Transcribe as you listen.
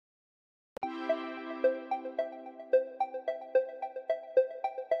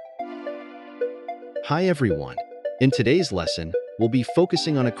Hi everyone. In today's lesson, we'll be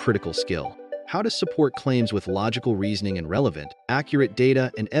focusing on a critical skill: how to support claims with logical reasoning and relevant, accurate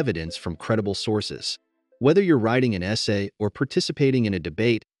data and evidence from credible sources. Whether you're writing an essay or participating in a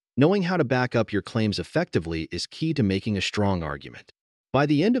debate, knowing how to back up your claims effectively is key to making a strong argument. By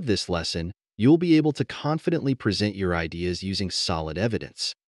the end of this lesson, you'll be able to confidently present your ideas using solid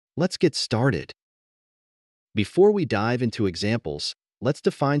evidence. Let's get started. Before we dive into examples, let's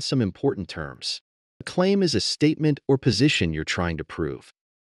define some important terms. A claim is a statement or position you're trying to prove.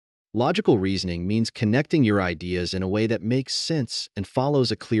 Logical reasoning means connecting your ideas in a way that makes sense and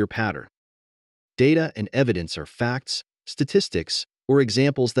follows a clear pattern. Data and evidence are facts, statistics, or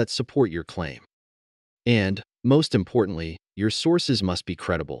examples that support your claim. And, most importantly, your sources must be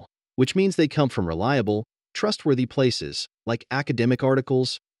credible, which means they come from reliable, trustworthy places like academic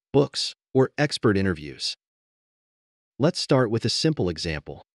articles, books, or expert interviews. Let's start with a simple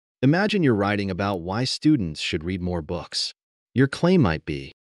example. Imagine you're writing about why students should read more books. Your claim might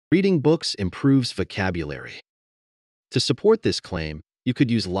be, reading books improves vocabulary. To support this claim, you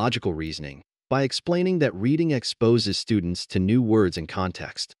could use logical reasoning by explaining that reading exposes students to new words and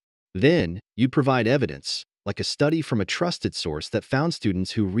context. Then, you'd provide evidence, like a study from a trusted source that found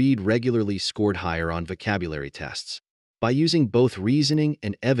students who read regularly scored higher on vocabulary tests. By using both reasoning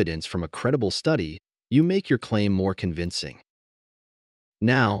and evidence from a credible study, you make your claim more convincing.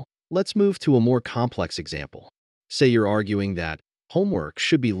 Now, let's move to a more complex example. Say you're arguing that homework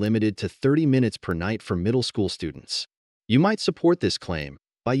should be limited to 30 minutes per night for middle school students. You might support this claim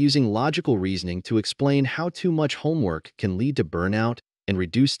by using logical reasoning to explain how too much homework can lead to burnout and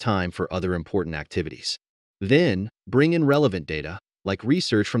reduce time for other important activities. Then, bring in relevant data, like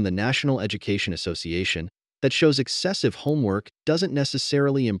research from the National Education Association, that shows excessive homework doesn't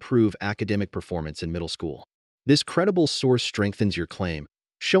necessarily improve academic performance in middle school. This credible source strengthens your claim,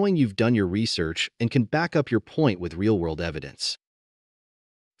 showing you've done your research and can back up your point with real-world evidence.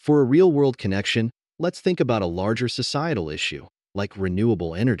 For a real-world connection, let's think about a larger societal issue, like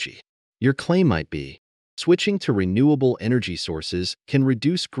renewable energy. Your claim might be, switching to renewable energy sources can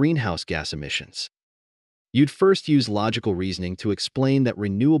reduce greenhouse gas emissions. You'd first use logical reasoning to explain that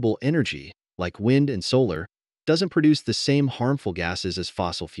renewable energy, like wind and solar, doesn't produce the same harmful gases as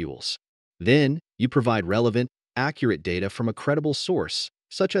fossil fuels. Then, you provide relevant, accurate data from a credible source,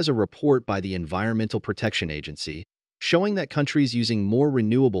 such as a report by the Environmental Protection Agency, showing that countries using more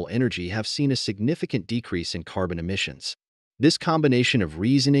renewable energy have seen a significant decrease in carbon emissions. This combination of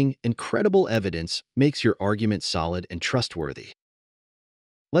reasoning and credible evidence makes your argument solid and trustworthy.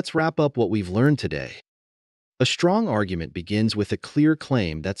 Let's wrap up what we've learned today. A strong argument begins with a clear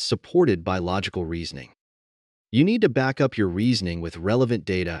claim that's supported by logical reasoning. You need to back up your reasoning with relevant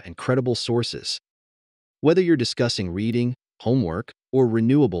data and credible sources. Whether you're discussing reading, homework, or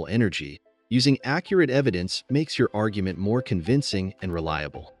renewable energy, using accurate evidence makes your argument more convincing and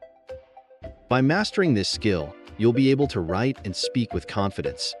reliable. By mastering this skill, you'll be able to write and speak with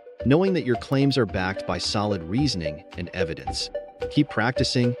confidence, knowing that your claims are backed by solid reasoning and evidence. Keep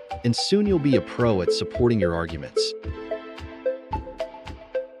practicing, and soon you'll be a pro at supporting your arguments.